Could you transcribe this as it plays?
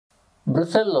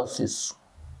Brucellosis.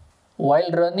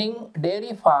 While running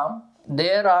dairy farm,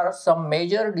 there are some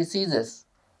major diseases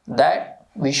that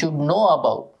we should know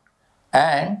about,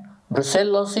 and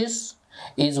brucellosis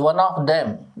is one of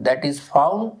them that is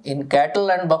found in cattle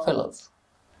and buffaloes.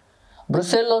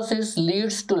 Brucellosis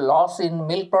leads to loss in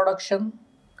milk production,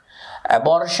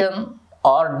 abortion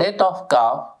or death of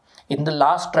calf in the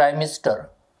last trimester,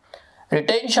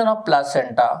 retention of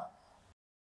placenta,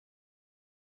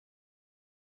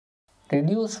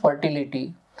 reduced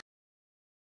fertility,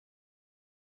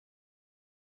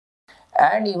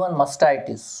 and even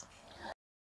mastitis.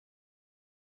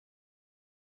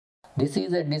 This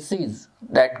is a disease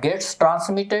that gets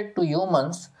transmitted to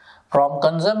humans from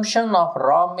consumption of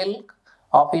raw milk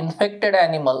of infected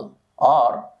animal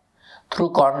or through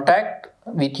contact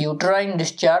with uterine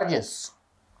discharges.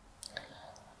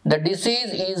 The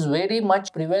disease is very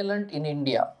much prevalent in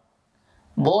India,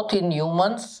 both in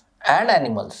humans and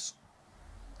animals.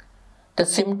 The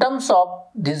symptoms of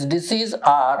this disease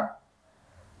are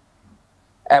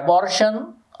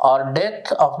abortion or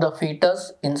death of the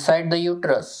fetus inside the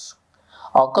uterus,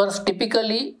 occurs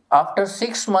typically after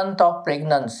 6 months of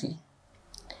pregnancy.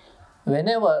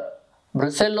 Whenever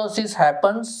brucellosis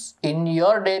happens in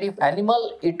your dairy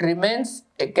animal, it remains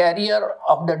a carrier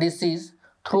of the disease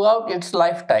throughout its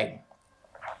lifetime.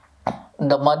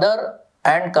 The mother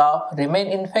and calf remain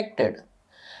infected.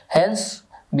 Hence,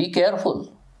 be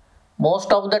careful.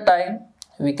 Most of the time,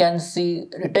 we can see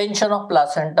retention of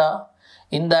placenta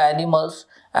in the animals,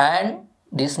 and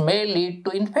this may lead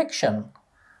to infection.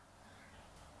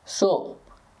 So,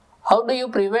 how do you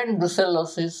prevent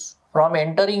brucellosis from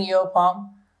entering your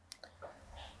farm?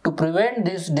 To prevent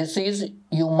this disease,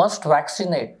 you must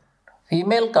vaccinate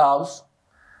female calves,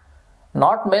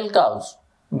 not male calves,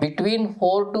 between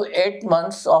 4 to 8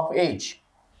 months of age.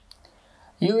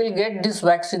 You will get this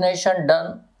vaccination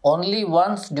done only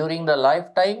once during the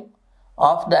lifetime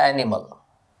of the animal.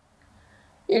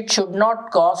 It should not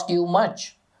cost you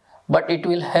much, but it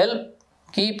will help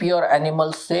keep your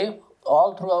animal safe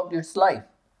all throughout its life.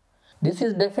 This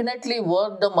is definitely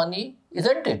worth the money,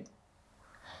 isn't it?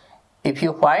 If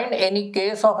you find any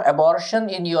case of abortion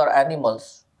in your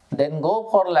animals, then go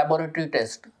for laboratory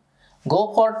test.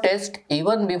 Go for test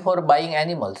even before buying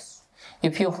animals.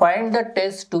 If you find the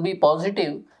test to be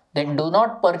positive, then do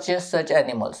not purchase such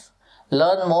animals.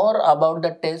 Learn more about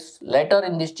the test later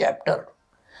in this chapter.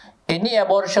 Any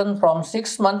abortion from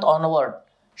 6 months onward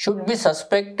should be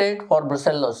suspected for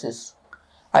brucellosis.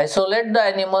 Isolate the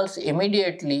animals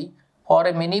immediately for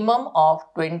a minimum of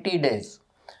 20 days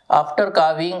after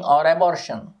calving or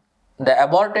abortion. The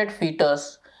aborted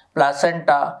fetus,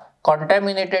 placenta,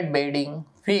 contaminated bedding,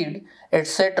 feed,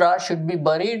 etc. should be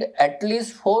buried at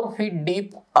least 4 feet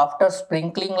deep after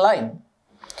sprinkling lime.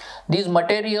 These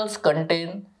materials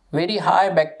contain very high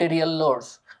bacterial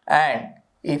loads, and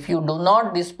if you do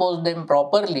not dispose them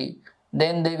properly,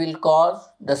 then they will cause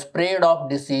the spread of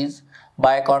disease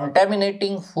by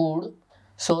contaminating food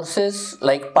sources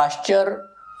like pasture,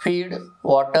 feed,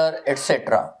 water,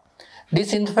 etc.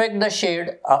 Disinfect the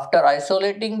shed after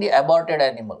isolating the aborted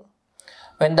animal.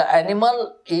 When the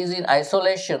animal is in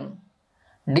isolation,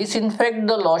 disinfect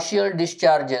the lochial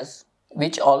discharges,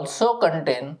 which also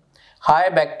contain high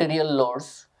bacterial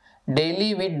loads,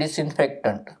 daily with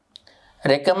disinfectant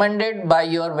recommended by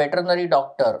your veterinary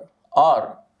doctor,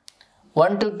 or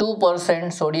 1 to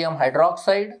 2% sodium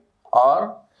hydroxide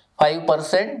or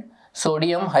 5%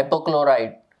 sodium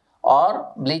hypochlorite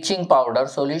or bleaching powder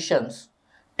solutions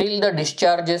till the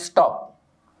discharges stop.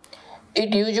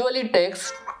 It usually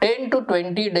takes 10 to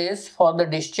 20 days for the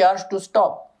discharge to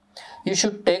stop. You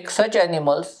should take such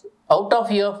animals out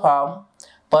of your farm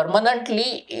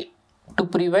permanently to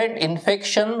prevent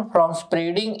infection from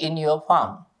spreading in your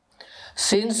farm.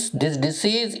 Since this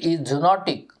disease is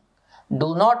zoonotic,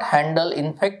 do not handle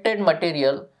infected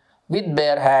material with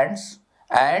bare hands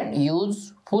and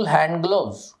use full hand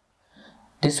gloves.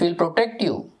 This will protect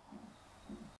you.